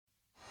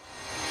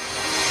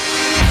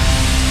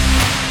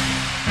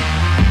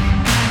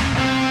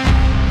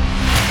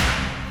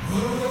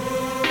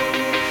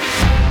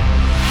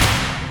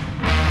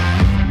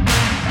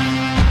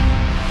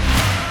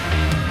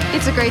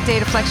great day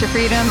to flex your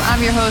freedom.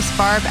 I'm your host,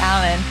 Barb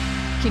Allen.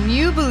 Can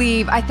you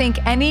believe, I think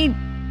any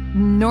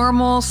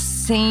normal,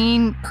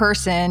 sane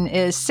person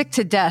is sick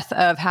to death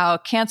of how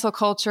cancel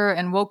culture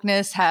and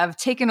wokeness have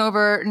taken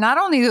over not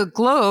only the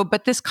globe,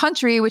 but this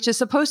country, which is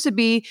supposed to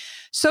be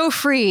so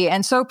free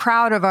and so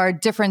proud of our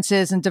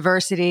differences and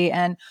diversity.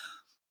 And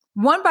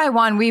one by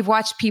one, we've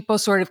watched people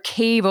sort of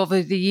cave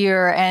over the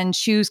year and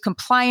choose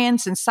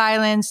compliance and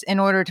silence in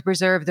order to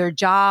preserve their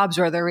jobs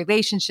or their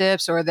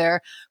relationships or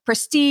their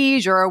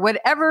prestige or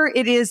whatever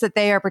it is that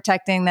they are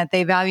protecting that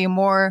they value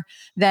more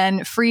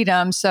than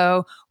freedom.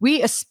 So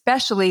we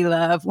especially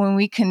love when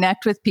we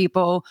connect with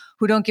people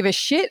who don't give a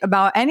shit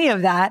about any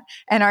of that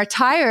and are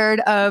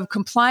tired of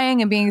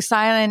complying and being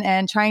silent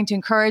and trying to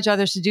encourage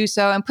others to do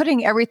so and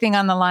putting everything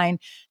on the line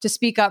to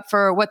speak up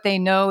for what they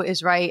know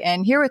is right.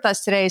 And here with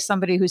us today is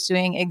somebody who's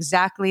doing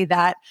exactly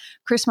that.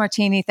 Chris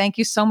Martini, thank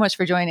you so much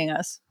for joining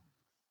us.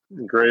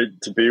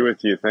 Great to be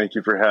with you. Thank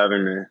you for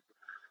having me.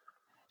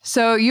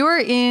 So you're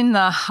in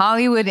the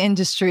Hollywood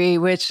industry,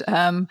 which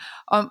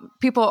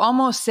people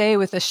almost say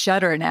with a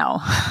shudder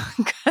now,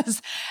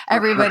 because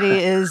everybody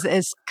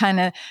is kind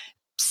of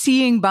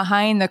seeing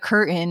behind the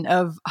curtain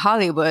of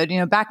Hollywood. You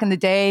know, back in the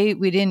day,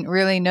 we didn't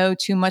really know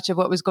too much of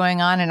what was going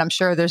on. And I'm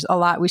sure there's a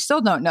lot we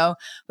still don't know.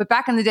 But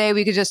back in the day,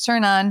 we could just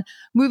turn on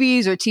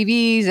movies or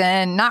TVs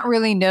and not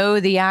really know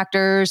the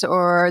actors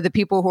or the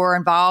people who are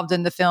involved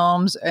in the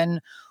films and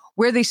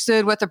where they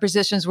stood, what their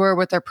positions were,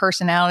 what their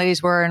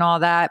personalities were and all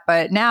that.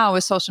 But now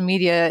with social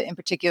media in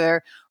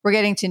particular, we're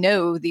getting to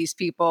know these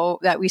people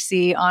that we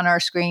see on our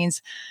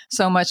screens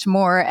so much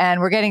more. And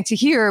we're getting to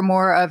hear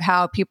more of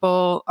how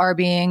people are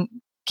being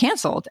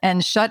canceled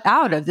and shut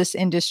out of this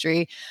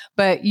industry.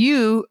 But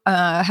you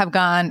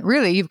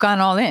you've gone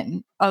all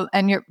in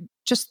and you're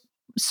just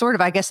sort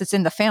of, I guess it's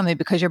in the family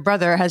because your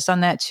brother has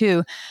done that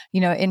too, you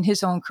know, in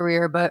his own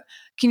career. But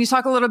can you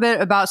talk a little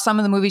bit about some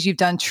of the movies you've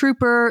done?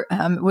 Trooper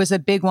was a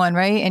big one,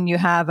 right? And you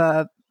have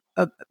a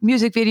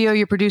music video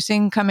you're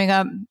producing coming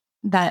up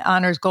that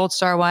honors Gold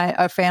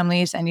Star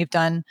families, and you've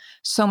done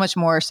so much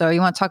more. So you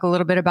want to talk a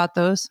little bit about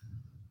those?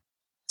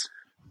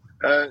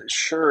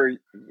 Sure.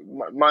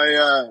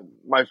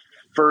 My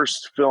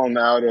first film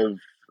out of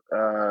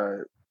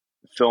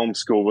film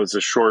school was a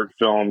short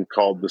film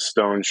called The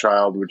Stone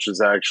Child, which is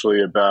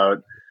actually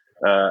about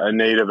a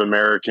Native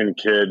American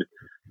kid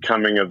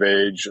coming of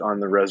age on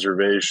the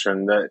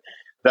reservation.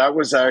 That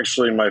was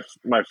actually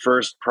my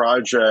first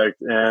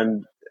project,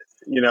 and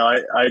you know,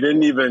 I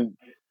didn't even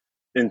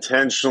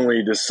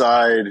intentionally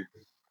decide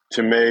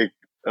to make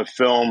a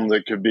film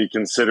that could be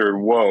considered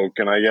woke,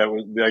 and I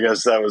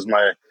guess that was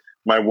my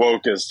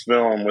wokest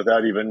film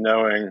without even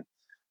knowing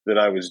that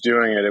I was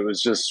doing it. It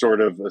was just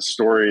sort of a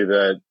story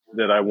that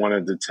I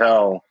wanted to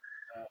tell.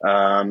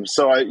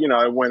 So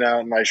I went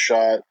out and I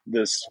shot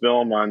this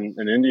film on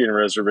an Indian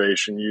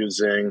reservation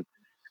using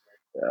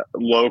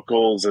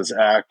locals as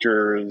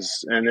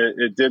actors, and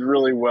it did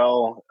really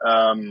well.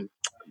 And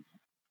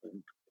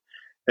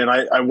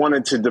I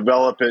wanted to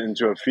develop it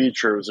into a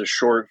feature. It was a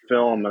short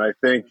film, and I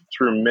think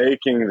through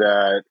making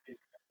that,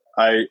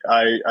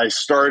 I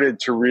started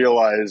to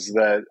realize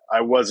that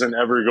I wasn't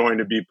ever going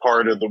to be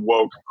part of the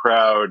woke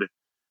crowd,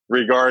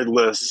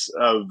 regardless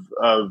of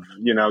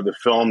the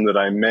film that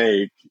I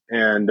make.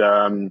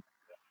 And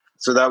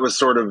so that was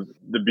sort of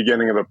the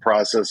beginning of a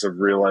process of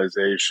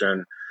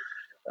realization,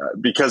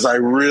 because I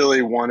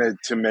really wanted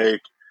to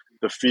make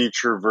the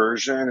feature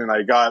version, and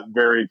I got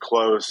very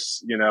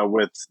close,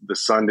 with the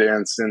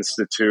Sundance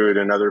Institute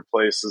and other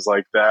places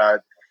like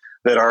that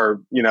are,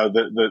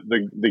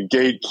 the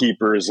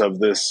gatekeepers of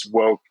this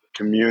woke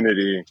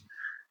community.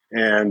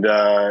 And,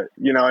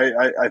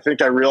 I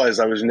think I realized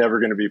I was never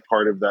going to be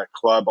part of that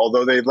club,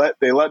 although they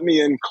let me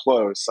in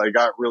close. I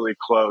got really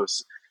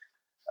close,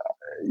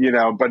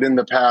 but in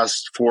the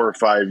past 4 or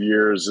 5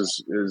 years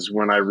is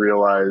when I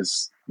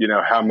realized,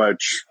 how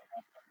much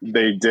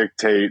they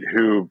dictate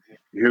who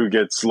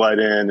gets let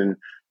in and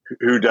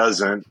who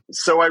doesn't.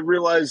 So I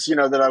realized,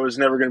 that I was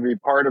never going to be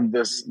part of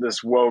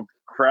this woke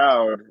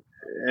crowd.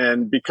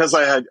 And because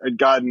I had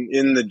gotten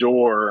in the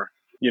door,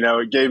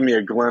 it gave me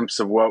a glimpse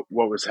of what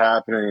was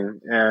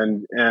happening.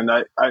 And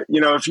I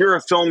if you're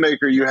a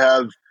filmmaker, you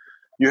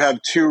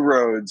have two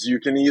roads. You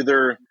can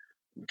either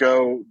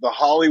go the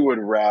Hollywood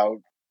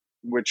route,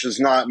 which is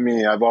not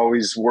me. I've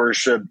always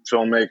worshiped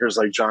filmmakers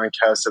like John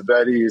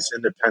Cassavetes,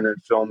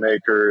 independent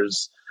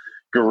filmmakers,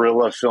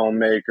 guerrilla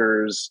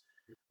filmmakers,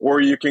 or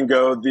you can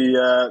go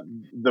the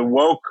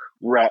woke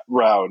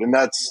route, and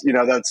that's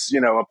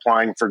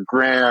applying for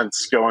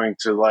grants, going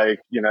to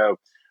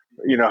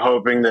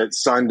hoping that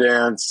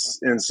Sundance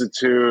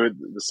Institute,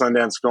 the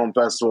Sundance Film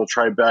Festival,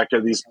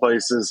 Tribeca, these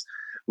places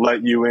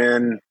let you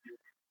in.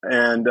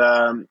 And,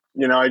 I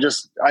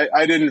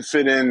didn't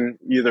fit in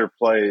either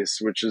place,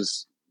 which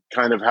is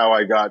kind of how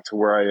I got to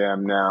where I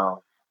am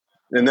now.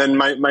 And then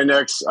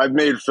I've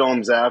made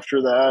films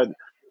after that.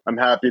 I'm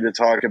happy to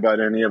talk about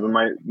any of them.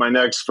 My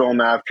next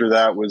film after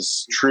that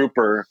was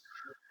Trooper,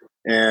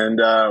 and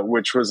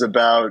which was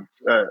about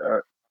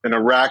an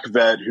Iraq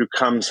vet who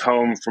comes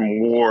home from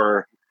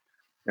war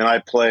and I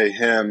play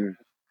him.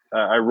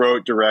 I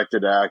wrote,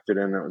 directed, acted,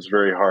 and it was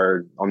very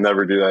hard. I'll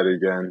never do that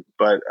again.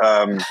 But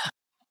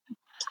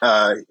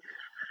uh,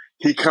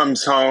 he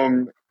comes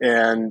home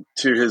and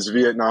to his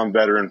Vietnam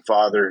veteran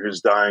father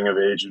who's dying of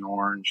Agent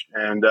Orange,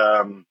 and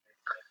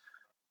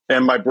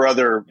my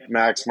brother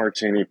Max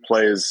Martini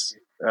plays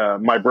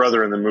my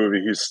brother in the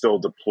movie. He's still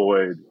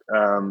deployed,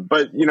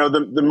 but you know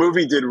the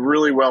movie did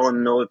really well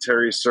in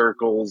military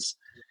circles,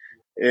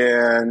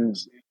 and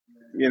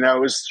you know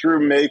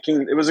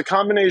it was a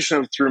combination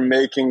of through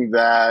making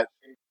that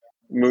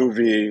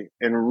movie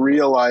and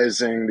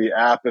realizing the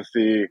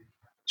apathy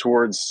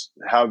towards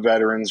how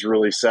veterans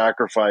really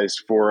sacrifice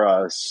for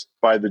us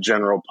by the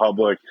general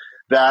public.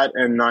 That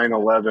and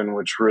 9/11,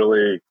 which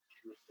really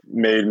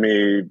made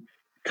me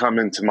come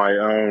into my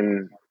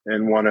own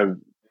and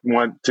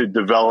want to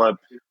develop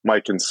my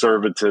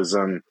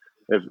conservatism,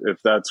 if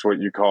that's what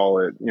you call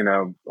it, you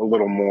know, a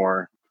little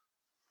more.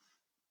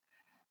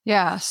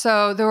 Yeah,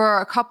 so there were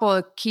a couple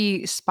of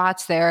key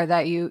spots there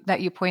that you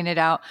pointed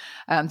out,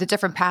 the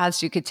different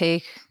paths you could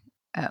take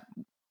uh,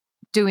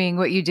 doing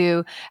what you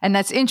do, and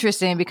that's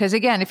interesting because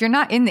again, if you're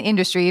not in the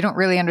industry, you don't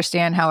really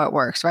understand how it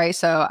works, right?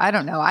 So I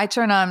don't know.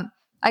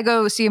 I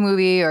go see a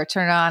movie or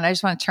turn it on. I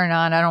just want to turn it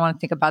on. I don't want to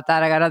think about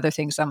that. I got other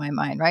things on my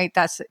mind, right?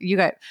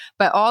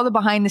 But all the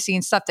behind the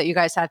scenes stuff that you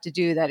guys have to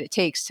do that it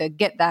takes to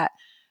get that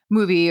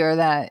movie or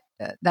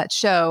that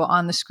show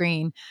on the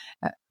screen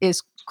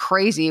is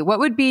crazy. What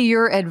would be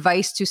your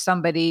advice to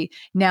somebody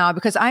now?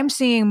 Because I'm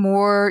seeing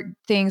more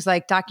things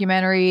like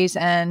documentaries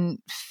and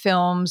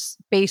films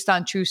based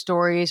on true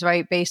stories,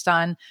 right? Based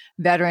on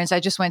veterans. I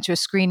just went to a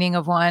screening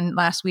of one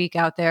last week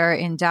out there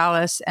in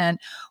Dallas. And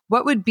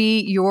what would be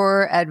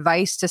your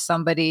advice to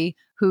somebody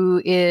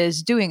who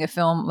is doing a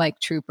film like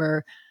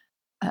Trooper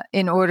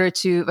in order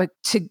to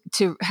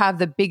have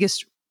the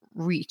biggest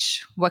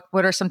reach? What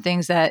are some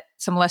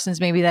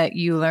lessons maybe that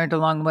you learned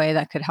along the way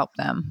that could help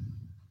them?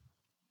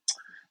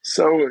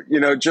 So,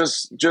 you know,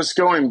 just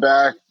going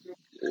back,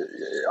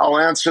 I'll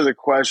answer the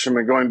question,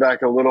 but going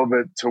back a little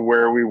bit to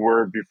where we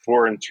were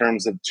before in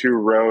terms of two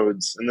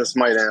roads, and this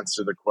might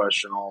answer the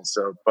question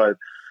also, but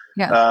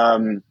Yeah.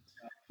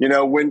 you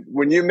know,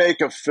 when you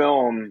make a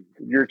film,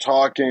 you're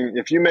talking,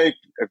 if you make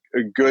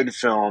a good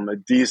film, a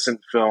decent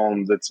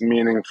film that's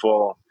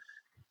meaningful,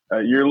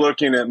 you're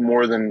looking at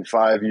more than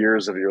 5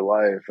 years of your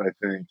life, I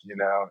think, you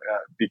know,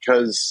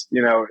 because,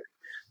 you know,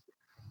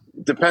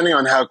 depending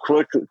on how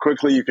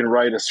quickly you can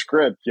write a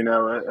script, you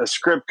know, a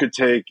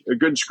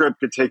good script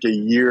could take a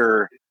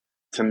year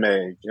to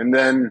make. And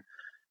then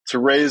to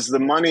raise the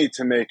money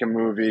to make a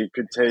movie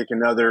could take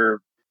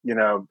another, you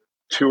know,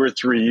 2 or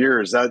 3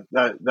 years.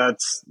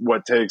 That's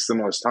what takes the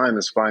most time,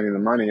 is finding the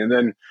money. And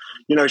then,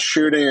 you know,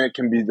 shooting it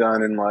can be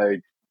done in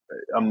like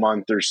a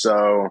month or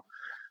so,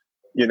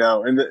 you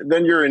know, and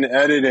then you're in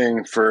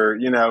editing for,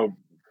 you know,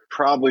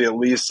 probably at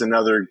least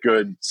another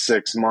good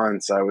 6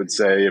 months, I would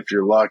say, if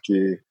you're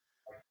lucky.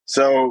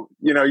 So,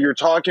 you know, you're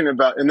talking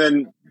about, and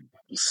then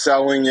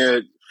selling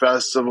it,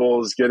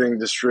 festivals, getting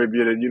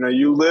distributed, you know,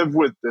 you live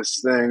with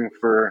this thing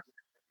for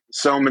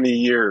so many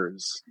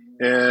years.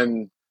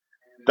 And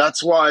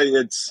that's why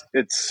it's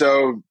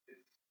so,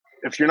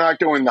 if you're not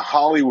going the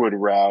Hollywood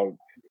route,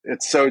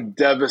 it's so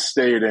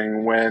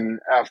devastating when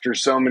after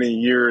so many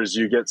years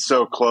you get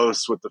so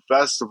close with the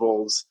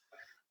festivals,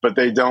 but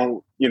they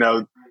don't, you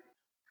know,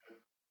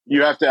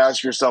 you have to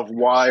ask yourself,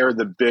 why are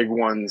the big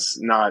ones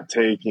not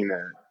taking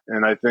it?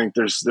 And I think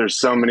there's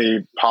so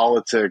many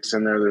politics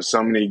in there. There's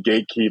so many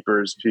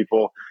gatekeepers,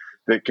 people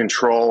that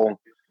control,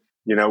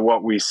 you know,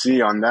 what we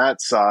see on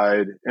that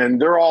side,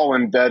 and they're all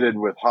embedded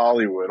with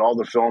Hollywood. All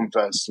the film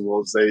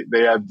festivals,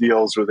 they have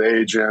deals with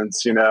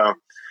agents, you know.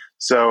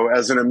 So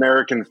as an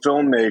American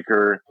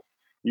filmmaker,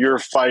 you're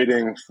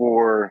fighting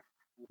for,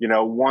 you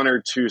know, one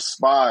or two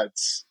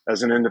spots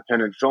as an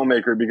independent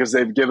filmmaker because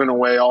they've given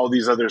away all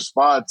these other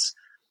spots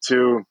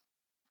to,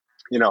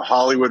 you know,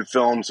 Hollywood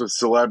films with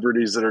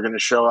celebrities that are going to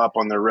show up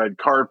on the red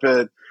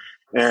carpet.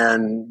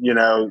 And, you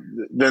know,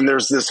 then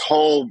there's this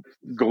whole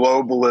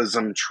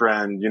globalism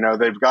trend. You know,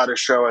 they've got to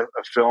show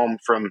a film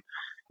from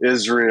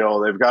Israel.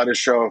 They've got to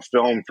show a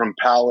film from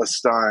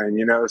Palestine,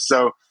 you know.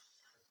 So,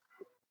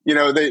 you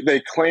know,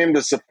 they claim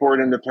to support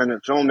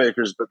independent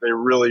filmmakers, but they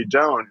really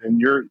don't. And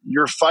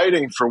you're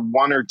fighting for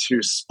one or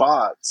two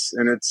spots.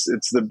 And it's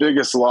the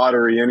biggest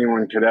lottery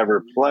anyone could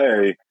ever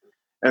play.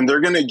 And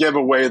they're going to give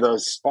away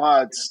those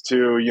spots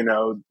to, you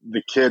know,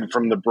 the kid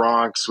from the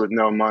Bronx with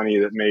no money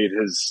that made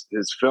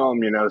his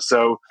film, you know.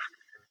 So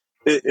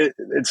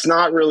it's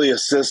not really a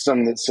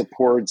system that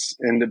supports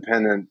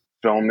independent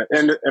film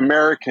and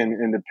American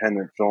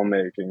independent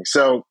filmmaking.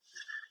 So,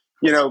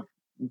 you know,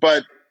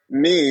 but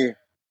me,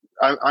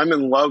 I'm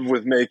in love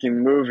with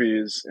making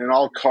movies, and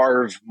I'll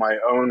carve my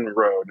own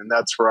road, and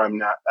that's where I'm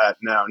at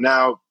now.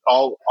 Now,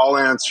 I'll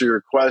answer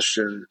your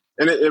question,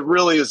 and it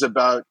really is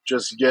about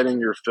just getting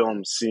your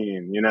film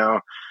seen, you know.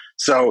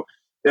 So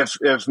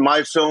if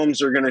my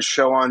films are going to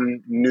show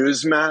on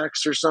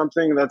Newsmax or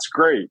something, that's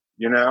great,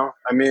 you know.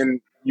 I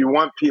mean, you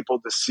want people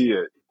to see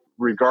it,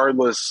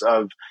 regardless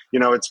of,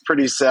 it's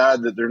pretty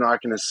sad that they're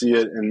not going to see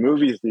it in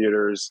movie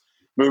theaters.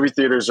 Movie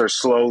theaters are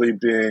slowly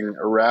being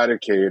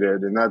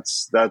eradicated, and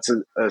that's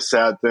a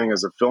sad thing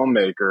as a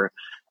filmmaker,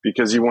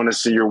 because you want to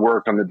see your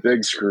work on the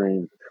big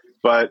screen.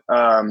 But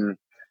my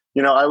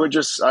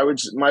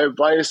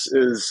advice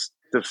is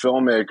to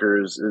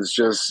filmmakers is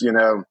just,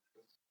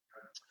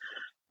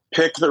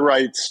 pick the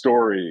right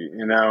story,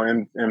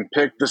 and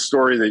pick the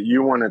story that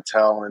you want to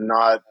tell, and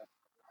not,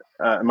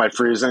 am I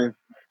freezing?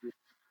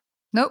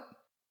 Nope.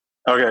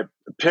 Okay.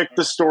 Pick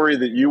the story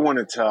that you want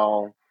to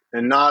tell,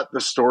 and not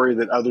the story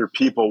that other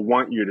people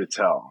want you to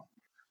tell,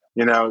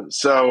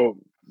 so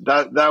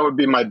that would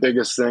be my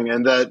biggest thing.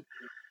 And that,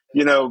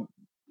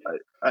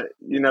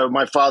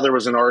 my father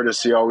was an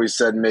artist. He always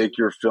said, make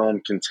your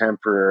film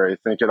contemporary. I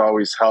think it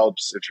always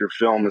helps if your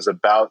film is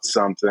about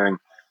something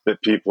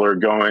that people are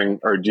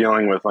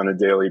dealing with on a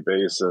daily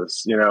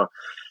basis,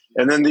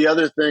 And then the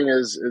other thing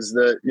is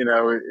that,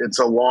 it's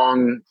a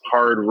long,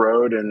 hard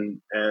road,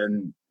 and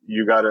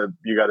you gotta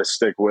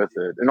stick with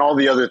it. And all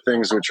the other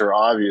things which are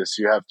obvious,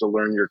 you have to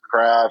learn your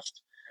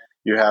craft.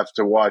 You have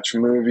to watch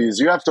movies.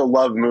 You have to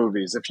love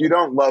movies. If you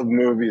don't love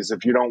movies,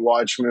 if you don't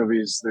watch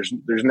movies,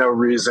 there's no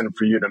reason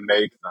for you to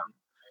make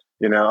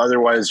them.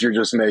 Otherwise you're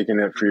just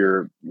making it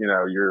for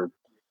your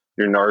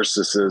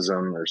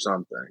narcissism or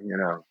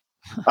something,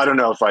 I don't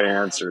know if I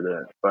answered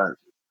it, but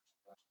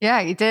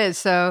yeah, you did.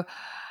 So,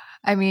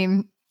 I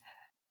mean,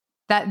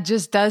 that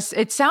just does,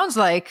 it sounds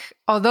like,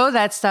 although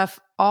that stuff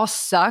all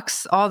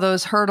sucks, all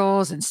those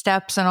hurdles and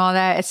steps and all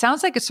that, it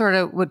sounds like it sort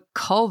of would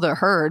cull the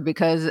herd,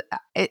 because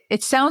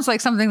it sounds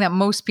like something that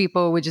most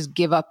people would just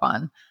give up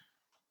on.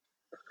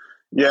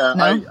 Yeah,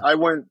 no? I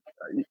went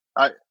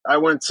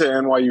to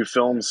NYU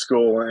Film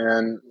School,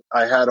 and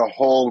I had a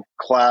whole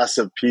class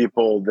of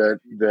people that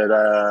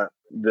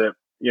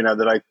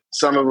I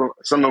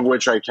some of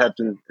which I kept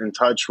in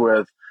touch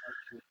with.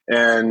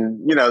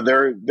 And,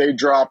 they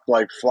dropped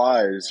like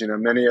flies.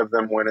 Many of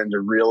them went into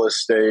real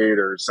estate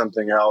or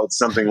something else,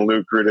 something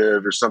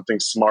lucrative or something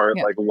smart,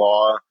 Yeah. like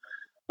law.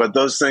 But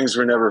those things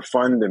were never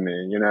fun to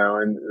me,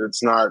 and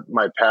it's not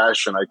my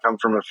passion. I come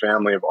from a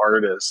family of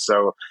artists,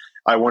 so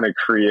I want to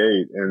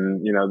create,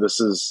 and, this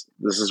is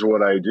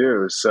what I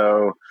do.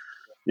 So,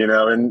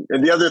 and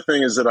the other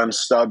thing is that I'm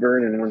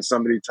stubborn. And when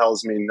somebody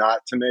tells me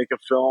not to make a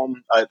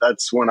film,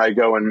 that's when I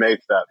go and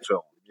make that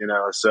film,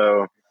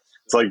 so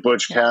it's like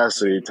Butch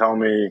Cassidy. Tell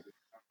me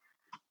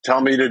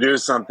to do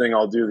something,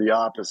 I'll do the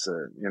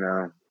opposite,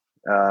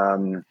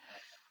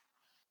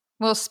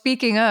 Well,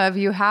 speaking of,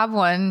 you have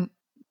one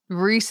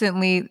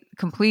recently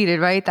completed,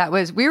 right?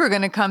 We were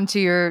going to come to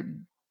your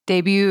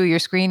debut, your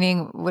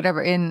screening,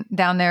 whatever,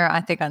 down there,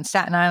 I think on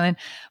Staten Island,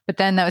 but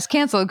then that was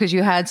canceled because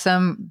you had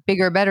some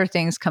bigger, better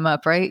things come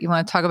up, right? You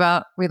want to talk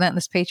about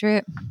Relentless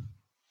Patriot?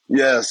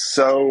 Yes.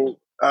 So,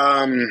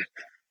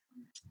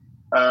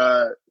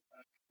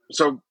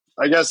 so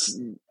I guess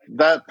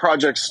that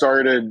project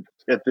started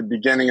at the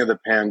beginning of the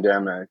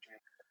pandemic.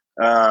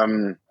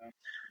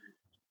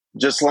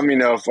 Just let me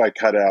know if I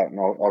cut out, and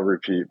I'll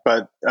repeat.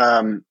 But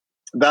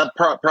that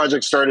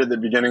project started at the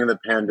beginning of the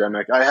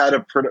pandemic. I had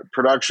a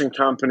production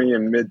company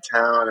in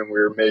Midtown, and we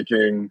were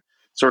making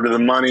sort of the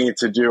money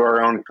to do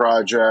our own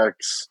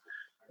projects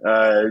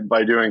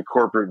by doing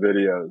corporate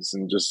videos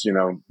and just,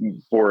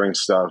 boring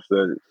stuff.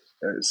 But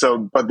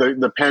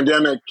the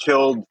pandemic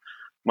killed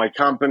my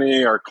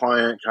company. Our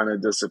client kind of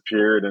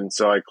disappeared, and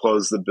so I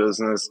closed the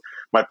business.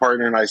 My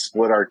partner and I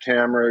split our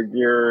camera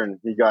gear, and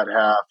he got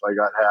half, I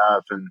got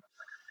half,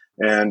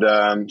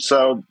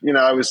 so,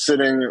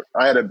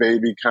 I had a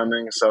baby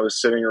coming, so I was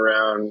sitting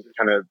around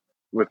kind of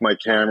with my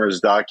cameras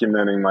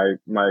documenting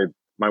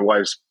my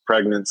wife's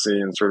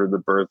pregnancy and sort of the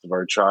birth of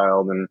our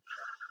child. And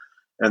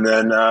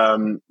then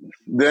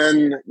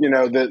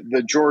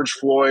the George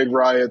Floyd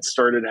riots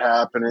started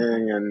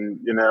happening, and,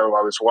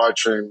 I was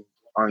watching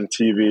on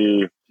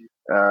TV,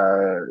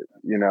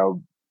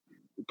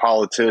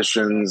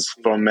 politicians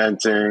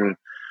fomenting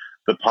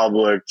the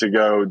public to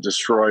go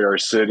destroy our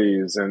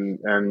cities.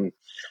 And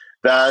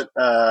that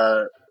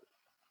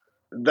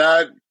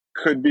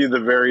could be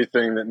the very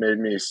thing that made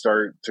me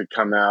start to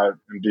come out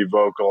and be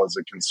vocal as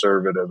a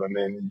conservative. I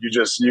mean,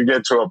 you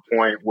get to a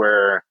point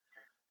where,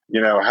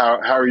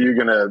 how are you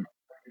going to,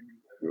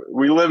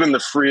 we live in the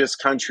freest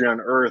country on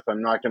earth.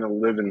 I'm not going to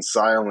live in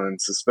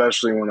silence,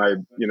 especially when I,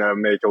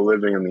 make a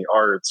living in the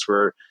arts,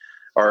 where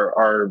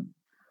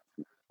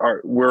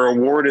we're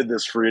awarded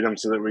this freedom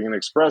so that we can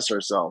express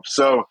ourselves.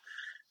 So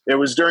it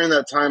was during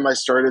that time I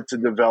started to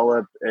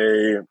develop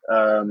a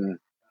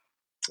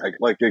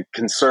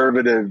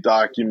conservative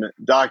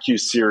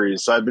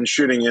docu-series. So I've been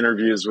shooting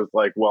interviews with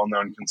like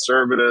well-known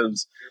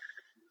conservatives,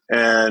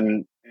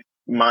 and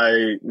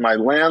my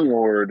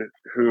landlord,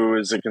 who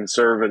is a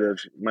conservative,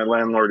 my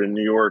landlord in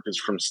New York is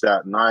from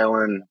Staten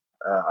Island.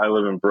 I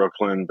live in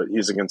Brooklyn, but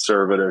he's a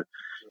conservative.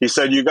 he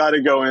said, you got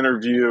to go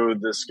interview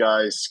this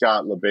guy,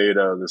 Scott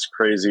LoBaido, this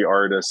crazy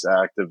artist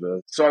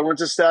activist. So I went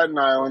to Staten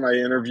Island. I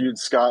interviewed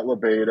Scott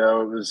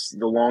LoBaido. It was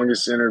the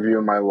longest interview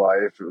of my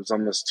life. It was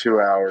almost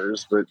 2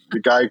 hours, but the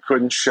guy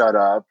couldn't shut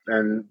up.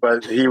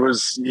 But he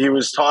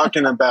was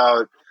talking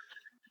about,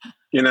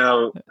 you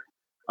know,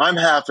 I'm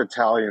half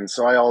Italian,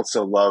 so I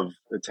also love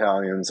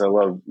Italians. I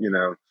love,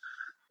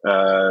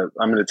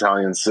 I'm an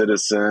Italian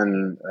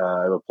citizen.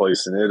 I have a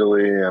place in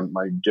Italy. I'm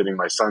getting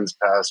my son's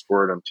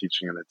passport. I'm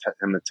teaching him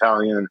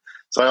Italian.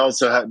 So I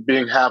also,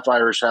 being half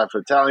Irish, half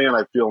Italian,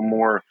 I feel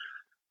more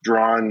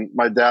drawn.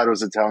 My dad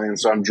was Italian,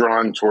 so I'm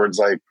drawn towards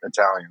like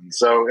Italian.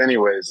 So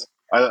anyways,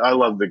 I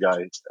love the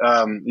guy,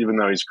 even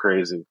though he's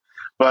crazy.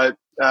 But,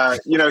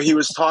 he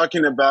was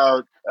talking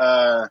about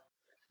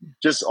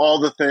just all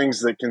the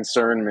things that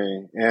concern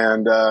me.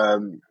 And,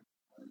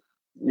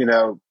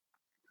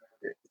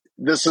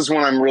 this is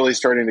when I'm really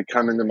starting to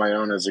come into my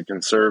own as a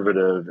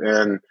conservative.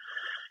 And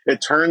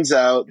it turns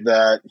out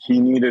that he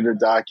needed a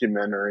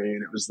documentary,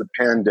 and it was the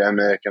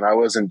pandemic, and I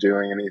wasn't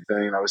doing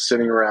anything. I was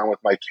sitting around with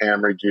my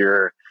camera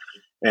gear,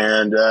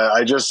 and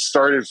I just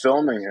started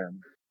filming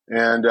him.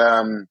 And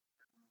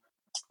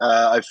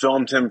I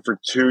filmed him for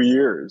 2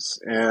 years.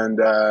 And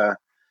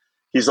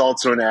he's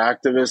also an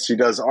activist. He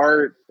does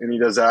art and he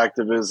does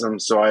activism.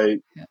 So I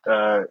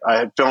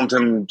had filmed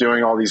him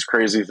doing all these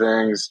crazy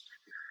things.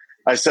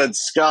 I said,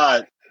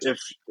 Scott, if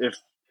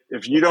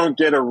you don't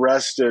get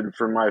arrested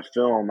for my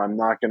film, I'm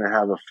not going to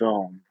have a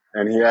film.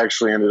 And he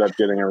actually ended up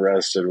getting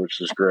arrested, which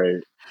was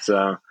great.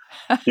 So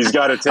he's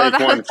got to take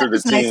one for the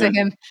team. Nice of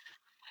him.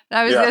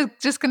 I was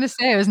just going to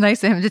say, it was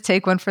nice of him to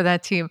take one for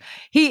that team.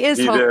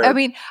 I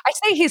mean, I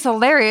say he's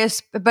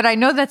hilarious, but I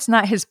know that's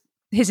not his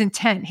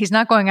intent. He's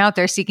not going out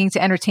there seeking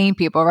to entertain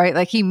people, right?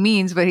 Like, he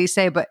means what he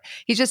say, but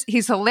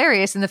he's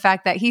hilarious in the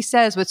fact that he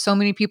says what so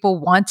many people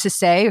want to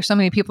say, or so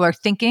many people are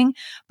thinking,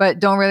 but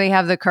don't really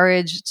have the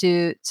courage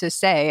to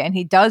say. And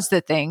he does the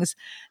things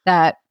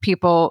that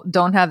people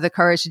don't have the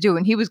courage to do.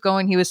 When he was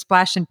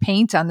splashing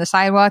paint on the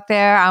sidewalk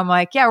there, I'm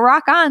like, yeah,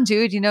 rock on,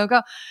 dude,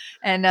 go.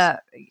 And And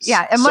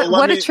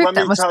what a trip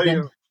that must have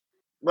been.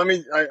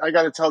 I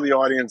got to tell the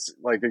audience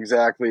like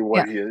exactly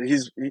what he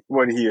is.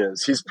 What he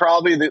is. He's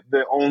probably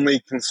the only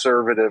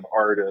conservative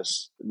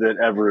artist that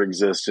ever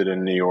existed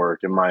in New York,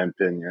 in my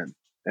opinion.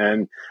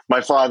 And my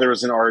father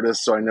was an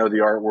artist, so I know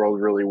the art world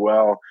really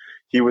well.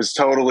 He was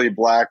totally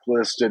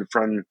blacklisted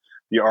from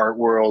the art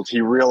world.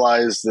 He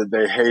realized that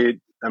they hate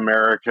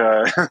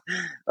America.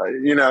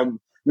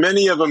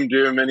 Many of them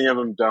do, many of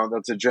them don't.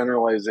 That's a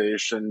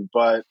generalization.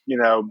 But,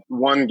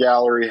 one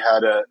gallery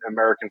had an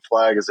American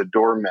flag as a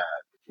doormat,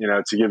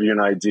 to give you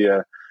an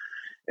idea.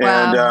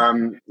 Wow.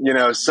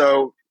 And,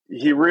 so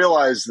he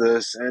realized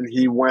this, and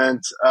he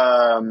went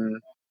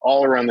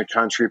all around the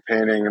country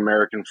painting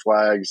American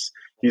flags.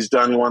 He's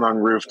done one on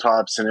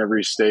rooftops in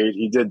every state.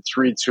 He did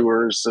 3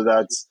 tours, so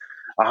that's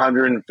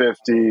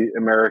 150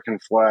 American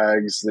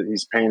flags that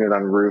he's painted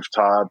on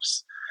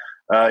rooftops.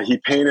 He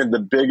painted the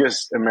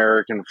biggest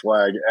American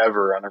flag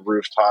ever on a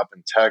rooftop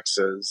in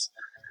Texas.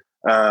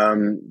 I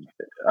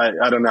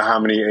don't know how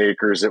many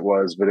acres it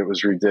was, but it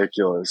was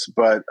ridiculous.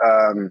 But,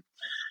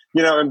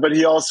 but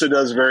he also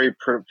does very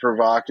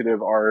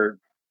provocative art.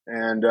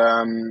 And,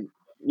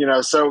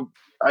 so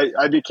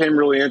I became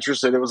really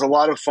interested. It was a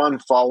lot of fun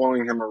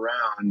following him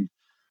around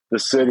the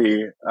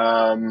city.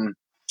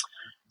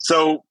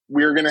 So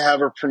we were going to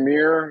have a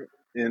premiere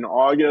in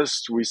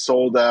August. We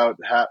sold out,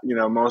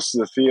 most of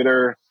the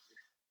theater.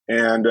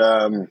 And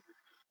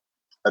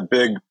a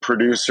big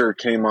producer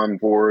came on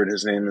board.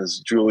 His name is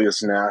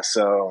Julius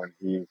Nasso, and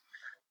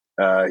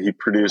he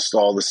produced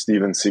all the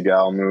Steven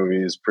Seagal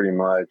movies pretty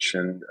much.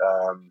 And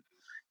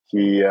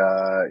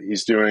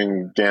he's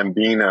doing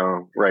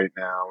Gambino right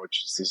now,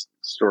 which is the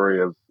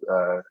story of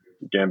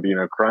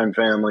Gambino crime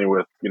family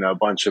with a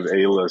bunch of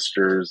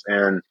A-listers.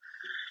 And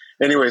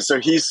anyway, so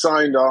he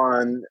signed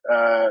on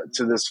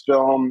to this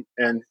film,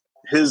 and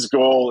his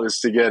goal is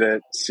to get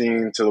it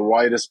seen to the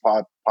widest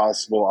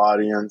possible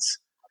audience.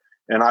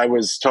 And I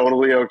was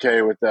totally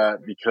okay with that,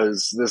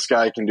 because this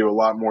guy can do a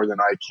lot more than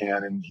I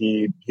can. And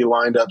he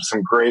lined up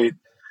some great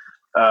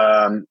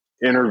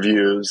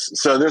interviews.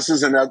 So this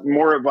is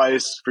more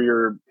advice for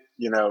your,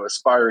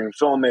 aspiring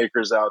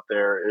filmmakers out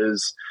there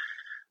is,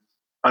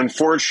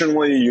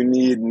 unfortunately, you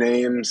need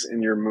names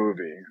in your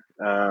movie.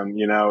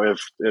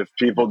 If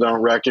people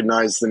don't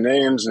recognize the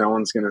names, no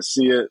one's going to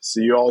see it. So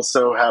you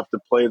also have to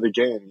play the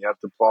game. You have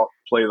to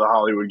play the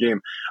Hollywood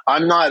game.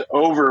 I'm not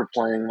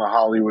overplaying the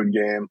Hollywood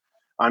game.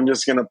 I'm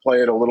just going to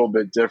play it a little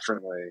bit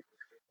differently.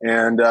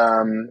 And,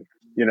 I'm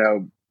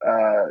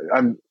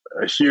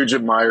a huge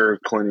admirer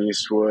of Clint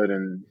Eastwood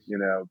and,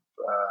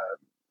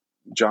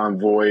 Jon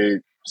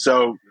Voight.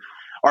 So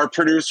our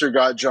producer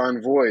got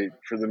Jon Voight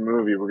for the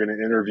movie. We're going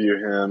to interview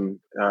him.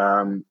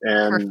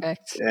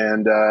 Perfect.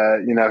 And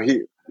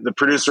the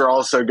producer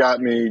also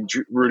got me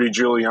Rudy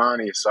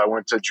Giuliani. So I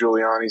went to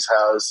Giuliani's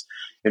house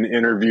and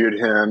interviewed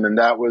him, and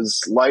that was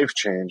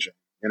life-changing,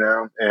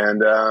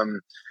 and,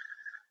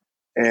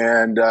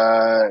 And,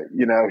 I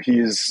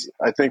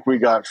think we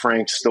got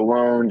Frank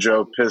Stallone,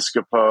 Joe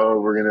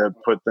Piscopo. We're going to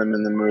put them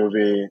in the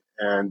movie,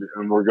 and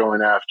we're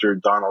going after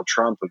Donald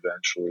Trump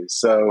eventually.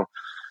 So,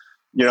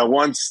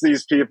 once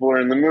these people are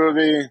in the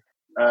movie,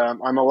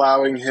 I'm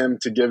allowing him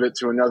to give it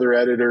to another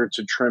editor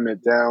to trim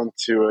it down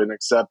to an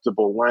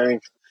acceptable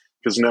length,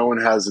 because no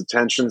one has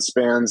attention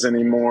spans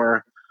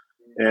anymore.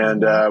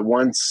 And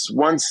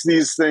once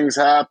these things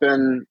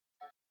happen,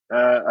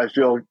 I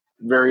feel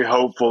very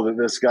hopeful that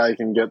this guy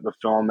can get the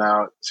film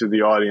out to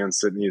the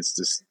audience that needs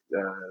to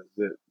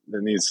that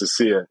needs to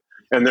see it.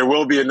 And there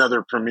will be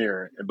another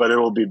premiere, but it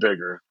will be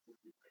bigger.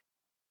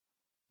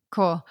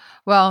 Cool.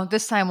 Well,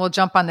 this time we'll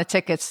jump on the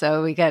tickets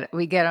so we get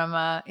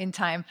them in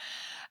time.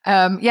 We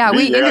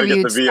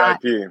interviewed get the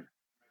Scott. VIP.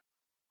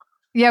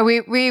 Yeah,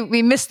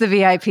 we missed the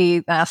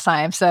VIP last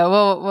time, so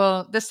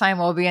we'll this time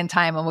we'll be in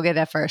time and we'll get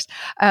that first.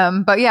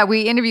 But yeah,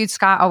 we interviewed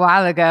Scott a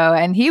while ago,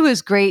 and he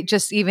was great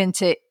just even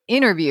to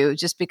interview,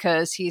 just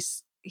because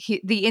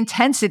the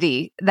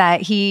intensity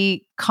that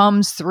he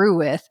comes through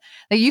with,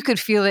 like you could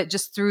feel it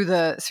just through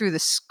the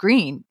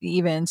screen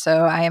even.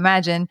 So I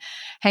imagine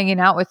hanging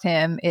out with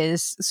him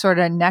is sort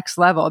of next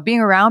level. Being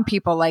around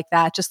people like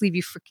that just leave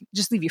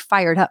you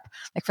fired up,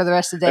 like for the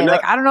rest of the day.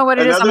 Like, I don't know what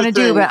it is I'm going to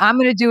do, but I'm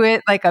going to do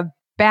it like a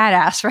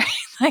badass, right?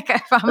 Like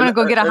if I'm going to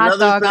go get a hot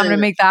dog, I'm going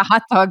to make that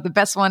hot dog the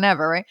best one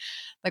ever, right?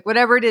 Like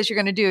whatever it is you're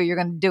going to do, you're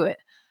going to do it.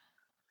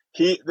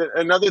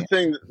 Another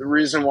thing, the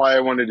reason why I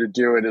wanted to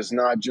do it is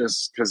not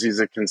just because he's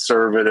a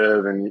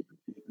conservative and,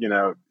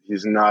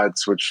 he's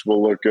nuts, which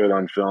will look good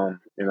on film,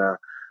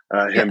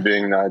 him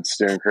being nuts,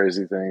 doing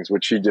crazy things,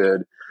 which he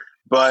did.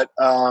 But,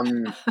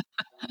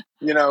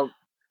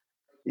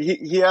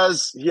 he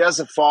has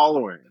a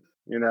following,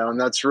 and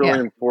that's really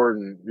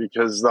important,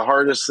 because the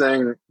hardest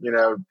thing,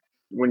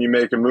 when you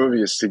make a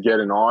movie is to get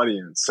an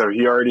audience. So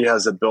he already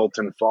has a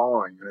built-in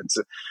following, and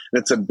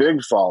it's a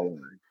big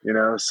following,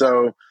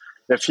 so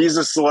if he's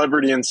a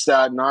celebrity in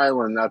Staten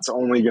Island, that's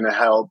only going to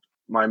help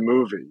my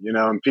movie,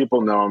 and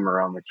people know him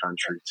around the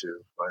country too,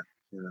 but,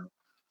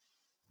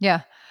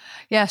 Yeah.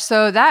 Yeah.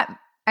 So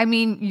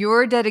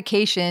your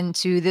dedication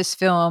to this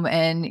film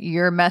and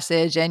your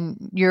message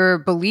and your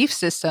belief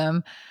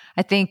system,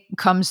 I think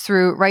comes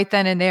through right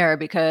then and there,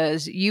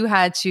 because you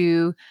had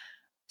to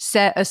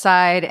set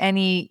aside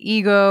any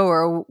ego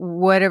or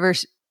whatever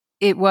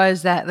it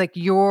was that like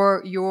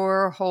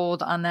your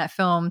hold on that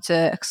film,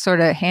 to sort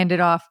of hand it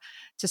off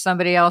to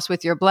somebody else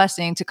with your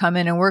blessing to come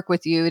in and work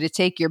with you, to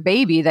take your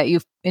baby that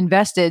you've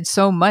invested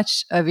so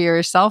much of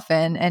yourself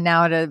in, and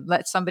now to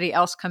let somebody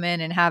else come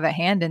in and have a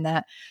hand in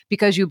that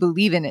because you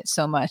believe in it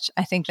so much.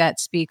 I think that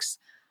speaks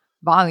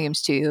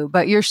volumes to you.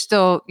 But you're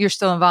still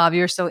involved.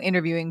 You're still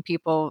interviewing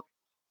people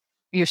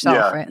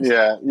yourself, right?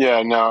 Yeah.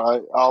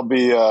 No, I'll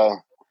be,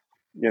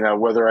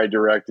 whether I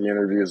direct the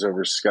interviews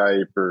over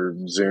Skype or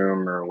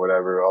Zoom or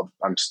whatever,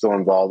 I'm still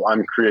involved.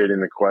 I'm creating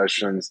the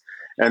questions,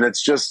 and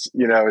it's just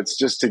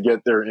to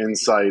get their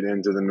insight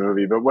into the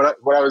movie. But what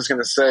I was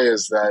going to say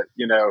is that,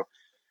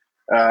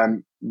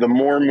 the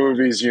more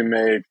movies you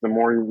make, the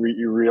more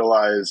you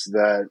realize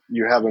that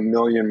you have a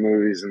million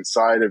movies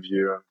inside of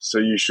you. So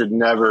you should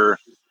never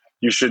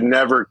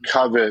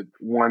covet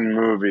one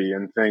movie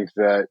and think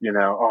that,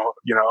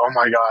 oh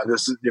my God,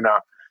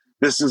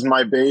 this is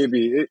my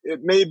baby.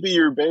 It may be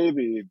your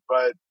baby,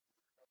 but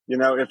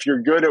if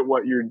you're good at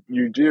what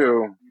you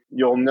do,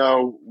 you'll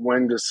know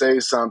when to say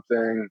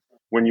something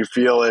when you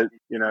feel it.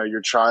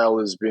 Your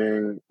child is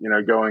being,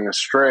 going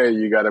astray.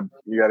 You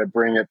gotta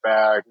bring it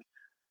back,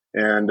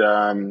 and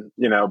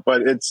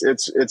But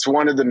it's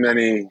one of the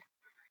many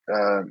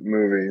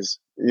movies,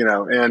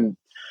 and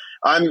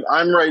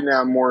I'm right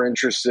now more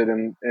interested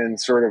in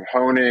sort of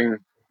honing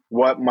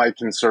what my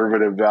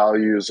conservative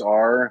values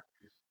are,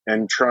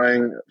 and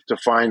trying to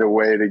find a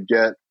way to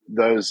get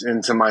those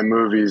into my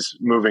movies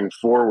moving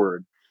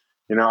forward.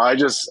 I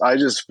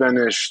just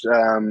finished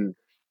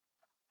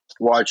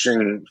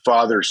watching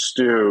Father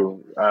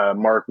Stu,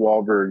 Mark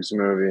Wahlberg's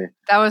movie.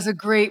 That was a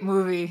great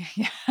movie.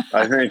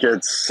 I think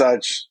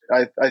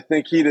I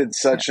think he did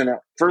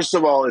first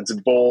of all, it's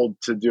bold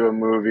to do a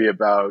movie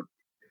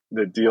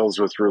that deals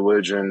with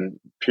religion,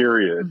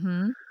 period.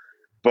 Mm-hmm.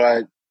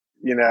 But,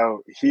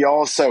 he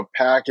also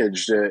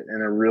packaged it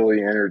in a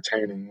really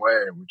entertaining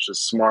way, which is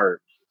smart.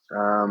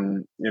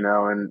 I'm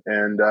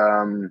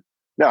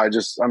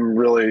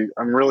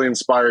really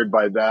inspired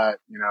by that.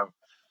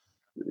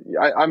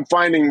 I'm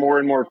finding more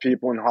and more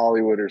people in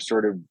Hollywood are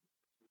sort of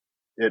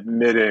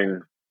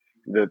admitting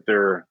that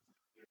they're,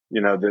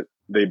 that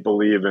they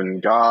believe in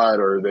God,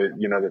 or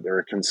that they're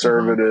a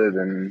conservative,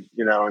 and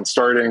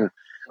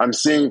I'm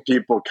seeing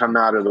people come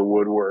out of the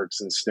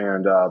woodworks and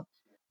stand up,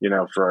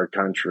 for our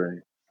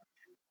country.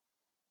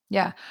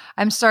 Yeah,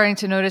 I'm starting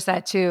to notice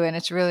that too. And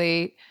it's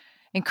really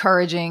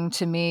encouraging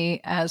to me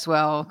as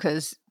well,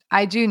 because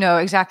I do know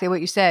exactly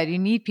what you said. You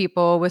need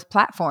people with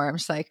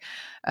platforms like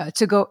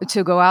to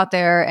go out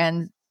there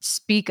and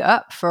speak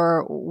up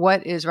for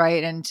what is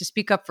right, and to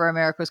speak up for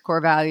America's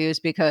core values,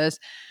 because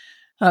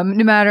No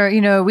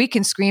matter, we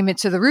can scream it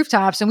to the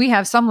rooftops and we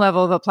have some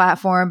level of a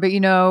platform, but,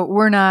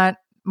 we're not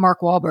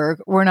Mark Wahlberg,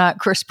 we're not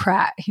Chris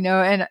Pratt,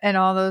 and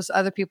all those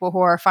other people who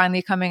are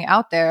finally coming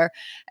out there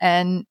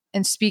and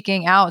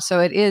speaking out. So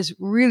it is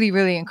really,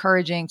 really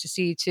encouraging to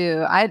see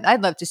too.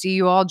 I'd love to see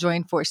you all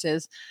join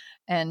forces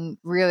and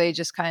really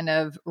just kind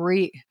of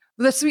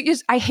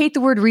I hate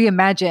the word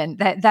reimagine.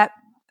 That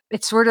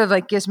it sort of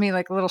like gives me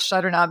like a little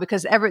shudder now,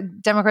 because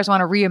Democrats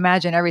want to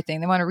reimagine everything.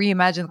 They want to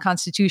reimagine the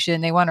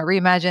Constitution. They want to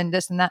reimagine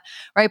this and that,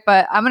 right?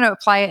 But I'm going to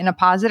apply it in a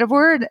positive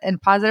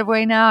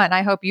way now. And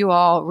I hope you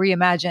all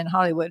reimagine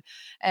Hollywood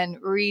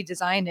and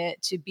redesign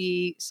it to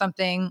be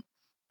something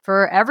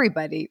for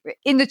everybody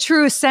in the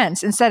truest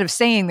sense, instead of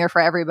saying they're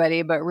for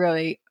everybody, but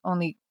really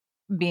only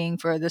being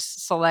for this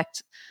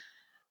select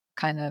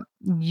kind of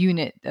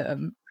unit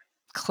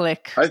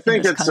click. I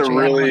think it's a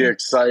really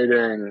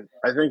exciting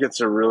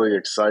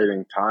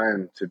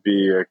time to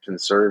be a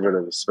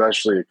conservative,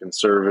 especially a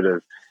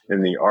conservative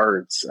in the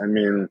arts. I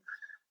mean,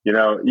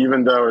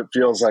 even though it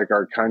feels like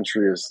our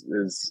country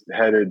is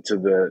headed to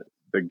the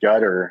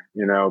gutter,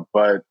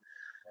 but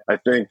I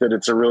think that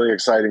it's a really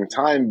exciting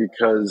time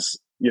because,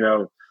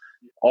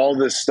 all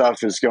this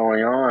stuff is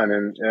going on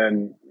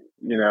and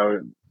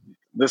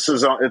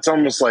it's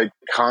almost like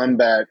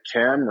combat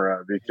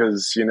camera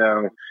because,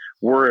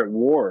 we're at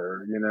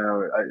war,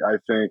 I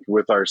think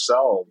with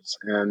ourselves.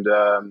 And,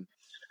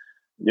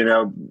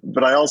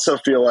 but I also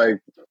feel like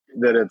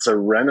that it's a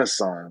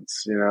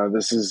renaissance,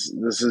 this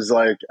is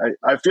like,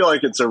 I feel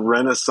like it's a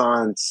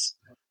renaissance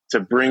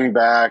to bring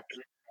back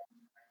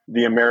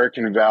the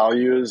American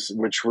values,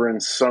 which were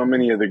in so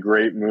many of the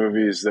great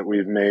movies that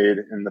we've made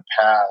in the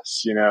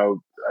past,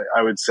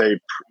 I would say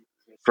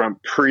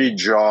from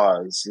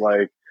pre-Jaws,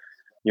 like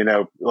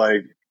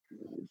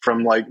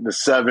from like the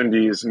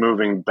 70s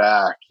moving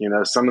back,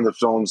 some of the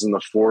films in the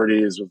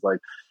 40s with like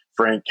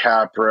Frank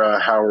Capra,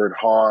 Howard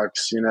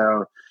Hawks,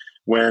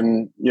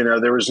 when,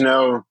 there was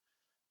no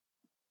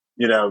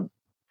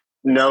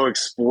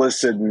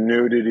explicit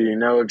nudity,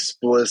 no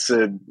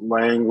explicit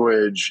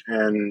language.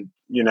 And,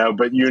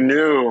 but you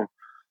knew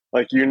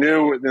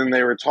when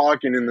they were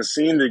talking in the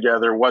scene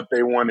together what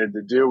they wanted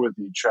to do with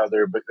each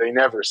other, but they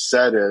never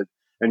said it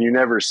and you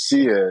never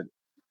see it.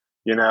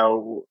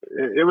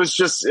 It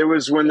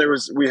was when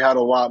we had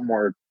a lot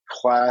more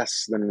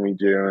class than we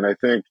do. And I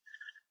think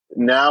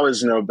now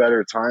is no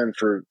better time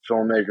for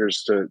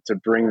filmmakers to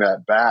bring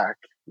that back,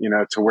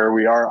 to where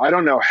we are. I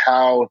don't know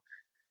how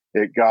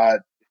it got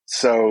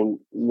so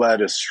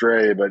led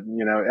astray, but,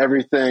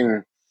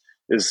 everything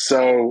is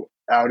so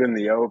out in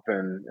the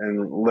open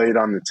and laid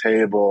on the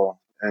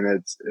table.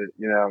 And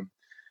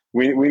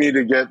we need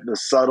to get the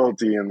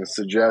subtlety and the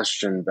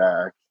suggestion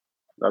back.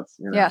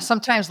 That's,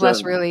 sometimes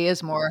less really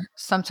is more.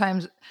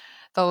 Sometimes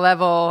the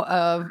level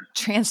of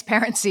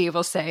transparency,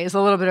 we'll say, is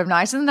a little bit of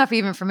nice enough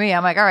even for me.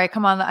 I'm like, all right,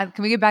 come on,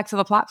 can we get back to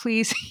the plot,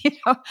 please? And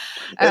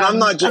I'm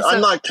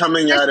not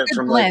coming at it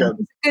from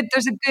blend.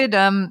 There's a good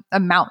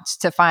amount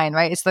to find,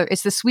 right?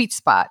 It's the sweet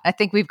spot. I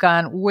think we've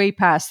gone way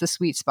past the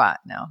sweet spot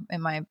now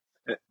in my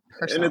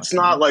personal and it's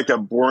opinion. not like a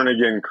born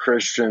again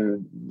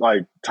Christian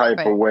like type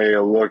of way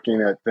of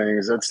looking at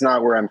things. That's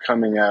not where I'm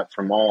coming at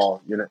from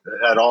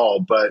at all.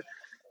 But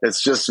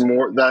it's just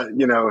more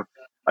that,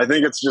 I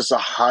think it's just a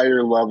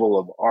higher level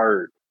of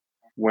art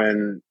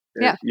when,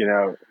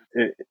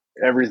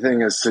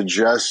 everything is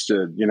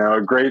suggested.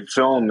 A great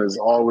film is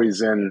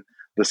always in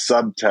the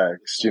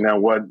subtext,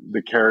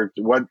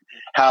 what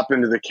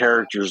happened to the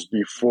characters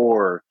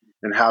before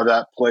and how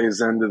that plays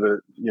into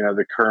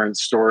the current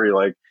story.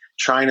 Like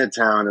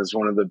Chinatown is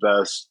one of the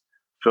best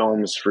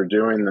films for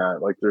doing that.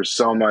 Like there's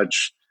so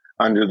much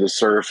under the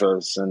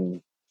surface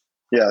and,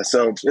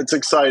 so it's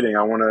exciting.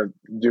 I want to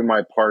do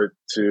my part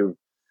to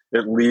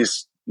at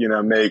least,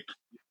 make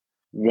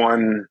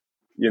one,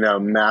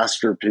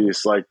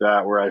 masterpiece like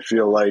that where I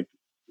feel like,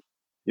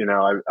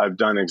 I've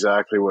done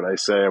exactly what I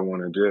say I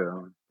want to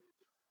do.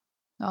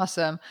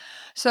 Awesome.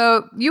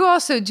 So you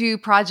also do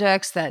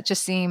projects that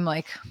just seem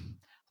like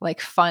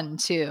fun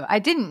too. I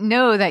didn't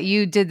know that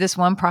you did this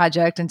one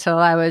project until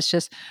I was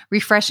just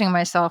refreshing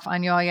myself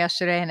on y'all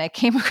yesterday, and I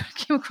came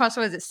across,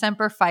 was it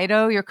Semper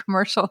Fido, your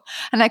commercial,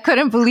 and I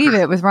couldn't believe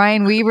it with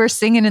Ryan Weaver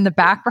singing in the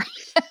background.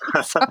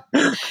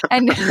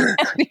 and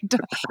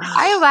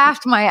I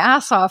laughed my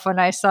ass off when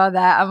I saw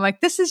that. I'm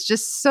like, this is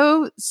just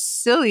so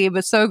silly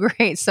but so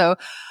great. So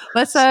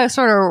let's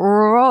sort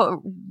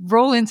of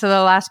roll into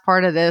the last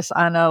part of this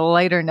on a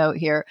lighter note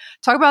here.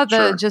 Talk about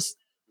just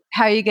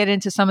how you get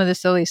into some of the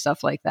silly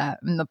stuff like that.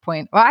 And the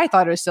point, well, I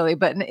thought it was silly,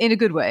 but in a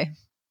good way.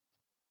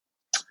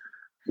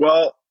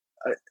 Well,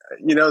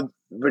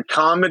 the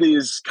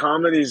comedies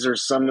are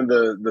some of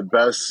the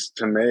best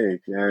to make.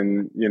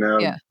 And,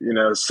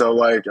 so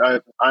like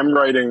I'm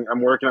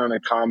working on a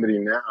comedy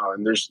now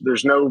and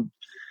there's no,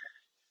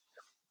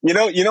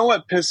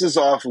 what pisses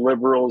off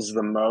liberals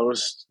the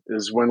most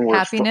is when we're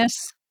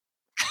happiness,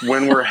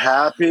 when we're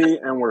happy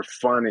and we're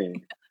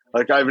funny.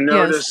 Like I've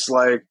noticed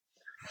like,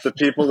 the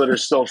people that are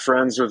still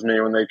friends with me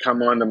when they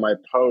come onto my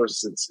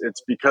posts,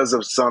 it's because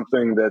of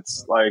something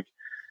that's like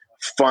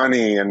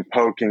funny and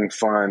poking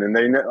fun. And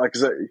they know, like,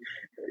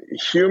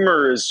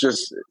 humor is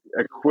just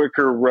a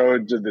quicker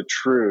road to the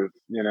truth,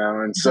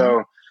 And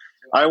so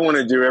I want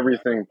to do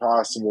everything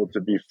possible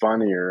to be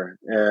funnier.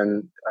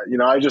 And,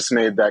 I just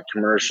made that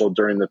commercial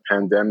during the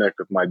pandemic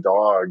with my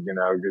dog,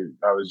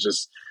 I was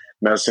just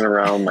messing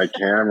around with my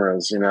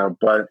cameras,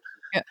 but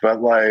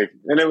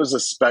and it was a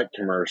spec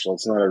commercial.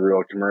 It's not a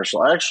real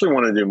commercial. I actually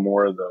want to do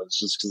more of those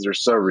just because they're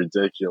so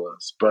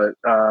ridiculous. But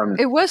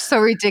it was so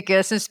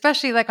ridiculous,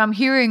 especially like I'm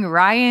hearing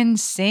Ryan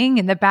sing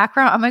in the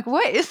background. I'm like,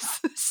 what is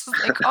this?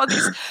 Like all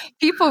these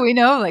people we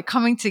know like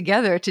coming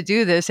together to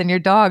do this, and your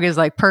dog is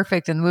like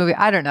perfect in the movie.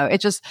 I don't know.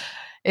 It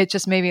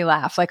just made me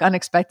laugh like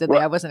unexpectedly.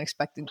 I wasn't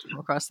expecting to come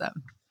across them.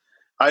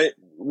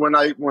 When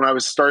I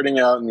was starting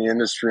out in the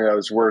industry, I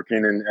was working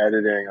in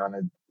editing on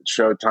a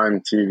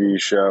Showtime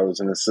TV show as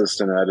an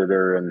assistant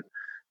editor,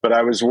 but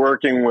I was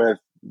working with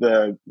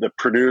the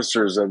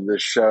producers of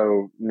this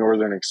show,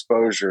 Northern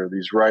Exposure,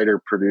 these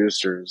writer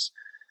producers,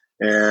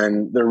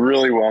 and they're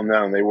really well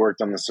known. They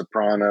worked on The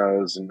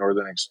Sopranos and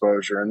Northern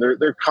Exposure, and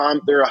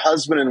they're a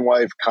husband and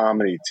wife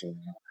comedy team.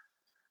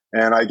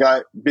 And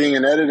being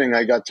in editing,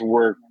 I got to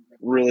work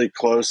really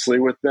closely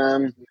with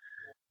them.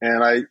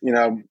 And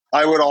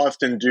I would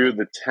often do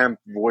the temp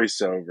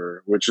voiceover,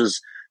 which is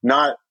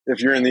not,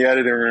 if you're in the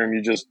editing room,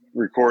 you just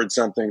record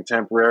something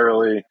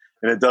temporarily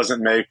and it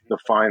doesn't make the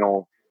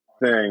final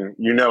thing.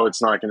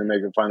 It's not going to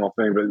make the final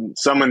thing, but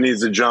someone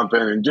needs to jump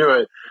in and do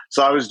it.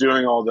 So I was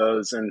doing all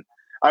those, and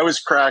I was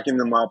cracking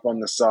them up on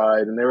the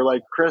side, and they were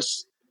like,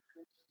 Chris,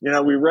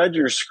 we read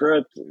your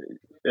script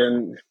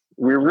and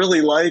we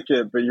really like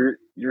it, but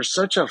you're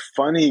such a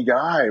funny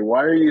guy.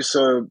 Why are you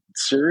so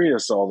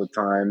serious all the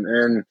time?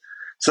 And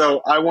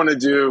so I want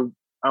to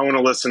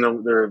listen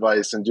to their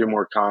advice and do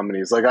more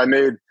comedies. Like I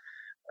made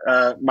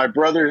my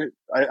brother,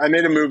 I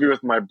made a movie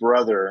with my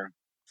brother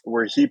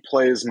where he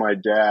plays my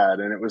dad,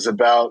 and it was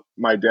about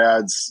my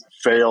dad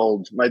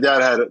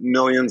had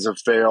millions of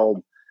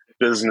failed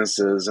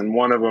businesses, and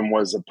one of them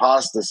was a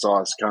pasta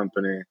sauce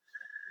company.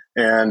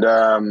 And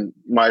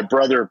my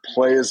brother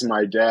plays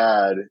my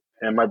dad,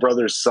 and my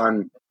brother's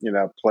son,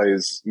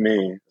 plays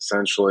me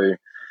essentially.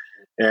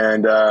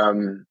 And,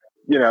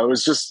 it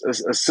was just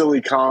a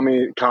silly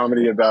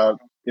comedy about,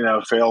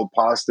 failed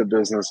pasta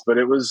business, but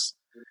it was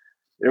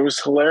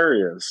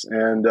hilarious.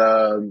 And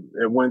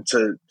it went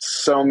to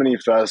so many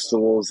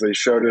festivals. They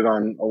showed it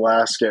on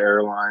Alaska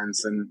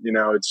Airlines, and,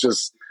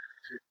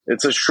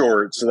 it's a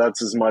short, so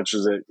that's as much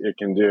as it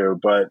can do.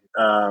 But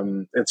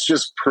it's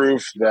just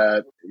proof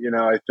that,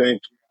 I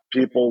think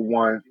people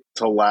want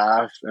to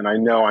laugh, and I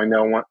know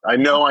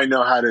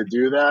how to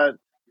do that,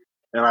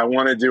 and I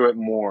want to do it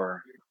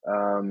more.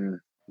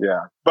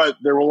 Yeah, but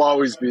there will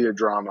always be a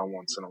drama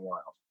once in a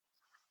while.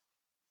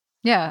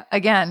 Yeah.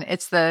 Again,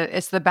 it's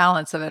the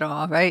balance of it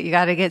all, right? You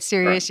got to get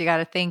serious. Right. You got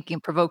to think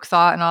and provoke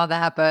thought and all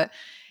that. But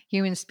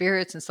human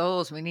spirits and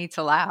souls, we need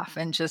to laugh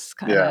and just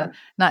kind of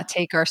not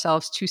take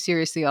ourselves too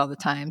seriously all the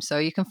time. So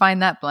you can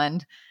find that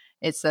blend.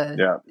 It's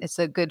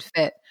a good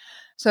fit.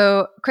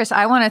 So Chris,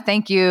 I want to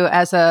thank you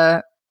as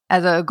a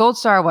Gold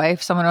Star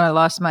wife, someone who I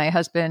lost my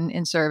husband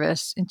in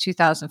service in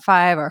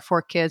 2005. Our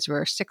 4 kids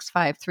were 6,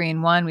 5, 3,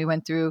 and 1. We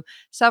went through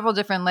several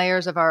different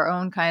layers of our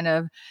own kind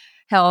of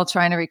hell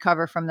trying to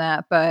recover from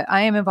that. But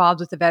I am involved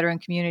with the veteran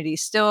community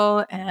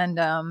still. And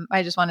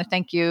I just want to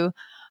thank you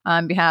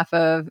on behalf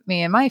of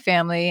me and my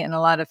family and a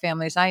lot of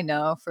families I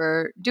know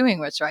for doing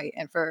what's right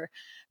and for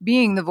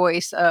being the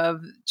voice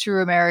of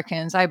true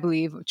Americans, I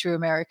believe, true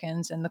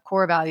Americans and the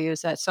core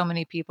values that so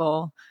many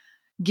people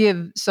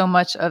give so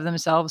much of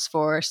themselves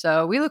for.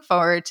 So we look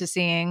forward to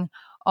seeing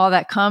all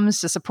that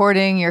comes, to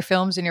supporting your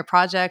films and your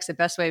projects the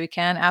best way we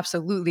can.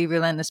 Absolutely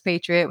Relentless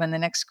Patriot. When the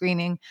next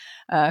screening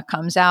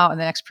comes out and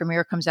the next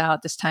premiere comes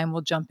out, this time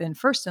we'll jump in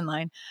first in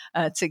line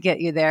to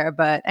get you there.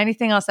 But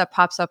anything else that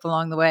pops up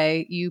along the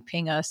way, you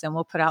ping us and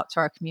we'll put out to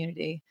our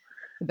community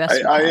the best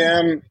we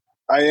can.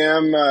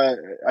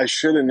 I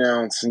should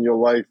announce, and you'll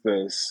like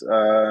this.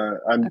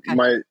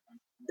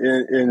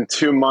 In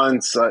 2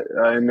 months,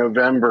 in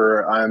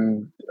November,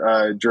 I'm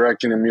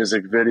directing a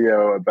music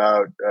video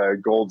about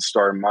Gold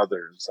Star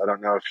mothers. I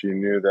don't know if you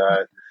knew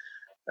that.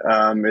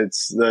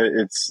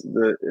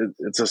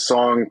 It's a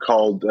song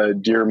called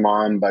 "Dear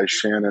Mom" by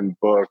Shannon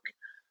Book,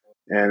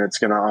 and it's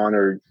going to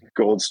honor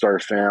Gold Star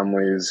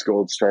families,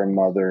 Gold Star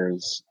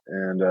mothers,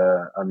 and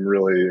I'm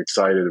really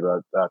excited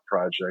about that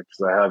project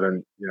because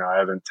I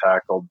haven't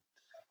tackled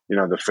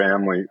the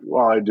family.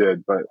 Well, I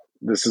did, but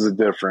this is a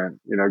different,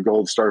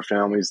 Gold Star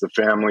families, the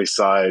family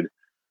side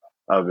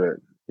of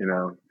it,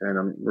 and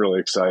I'm really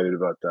excited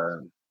about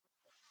that.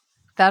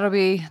 That'll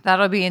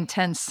be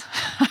intense.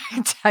 I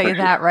can tell you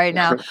that right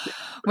now.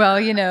 Well,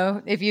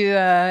 if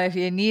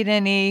you need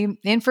any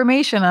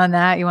information on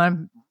that, you want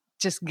to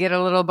just get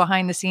a little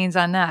behind the scenes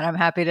on that, I'm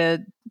happy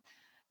to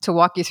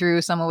walk you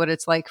through some of what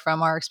it's like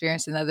from our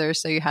experience and others,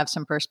 so you have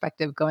some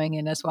perspective going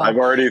in as well. I've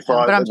already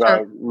thought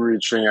about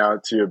reaching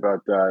out to you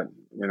about that,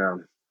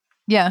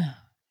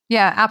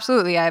 Yeah,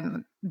 absolutely.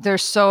 I'm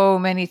there's so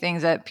many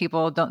things that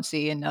people don't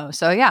see and know.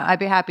 So yeah, I'd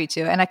be happy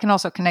to. And I can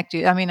also connect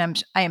you. I mean,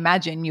 I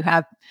imagine you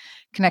have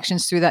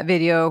connections through that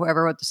video,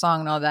 whoever wrote the song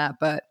and all that,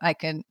 but I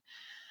can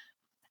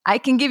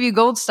give you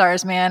gold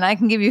stars, man. I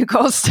can give you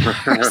gold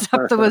stars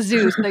up the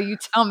wazoo. So you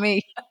tell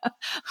me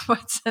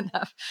what's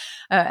enough,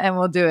 and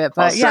we'll do it.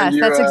 But yes,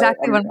 that's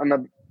exactly what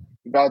I'm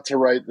about to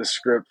write the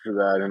script for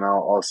that, and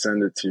I'll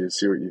send it to you.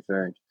 See what you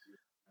think.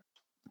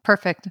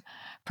 Perfect.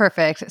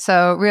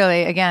 So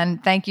really, again,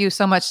 thank you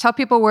so much. Tell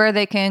people where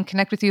they can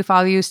connect with you,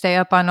 follow you, stay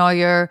up on all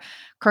your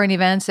current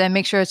events, and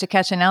make sure to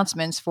catch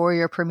announcements for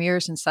your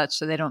premieres and such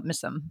so they don't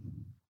miss them.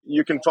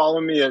 You can follow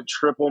me at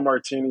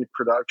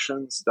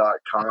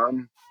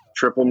triplemartiniproductions.com,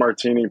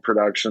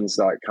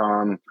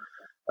 triplemartiniproductions.com.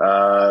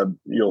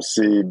 You'll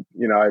see,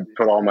 I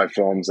put all my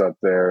films up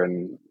there,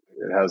 and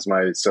it has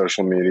my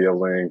social media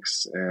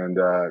links, and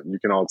you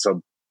can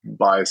also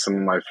buy some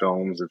of my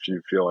films if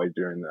you feel like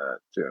doing that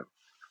too.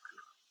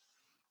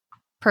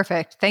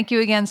 Perfect. Thank you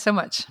again so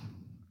much.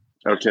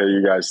 Okay,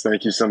 you guys,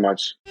 thank you so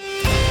much.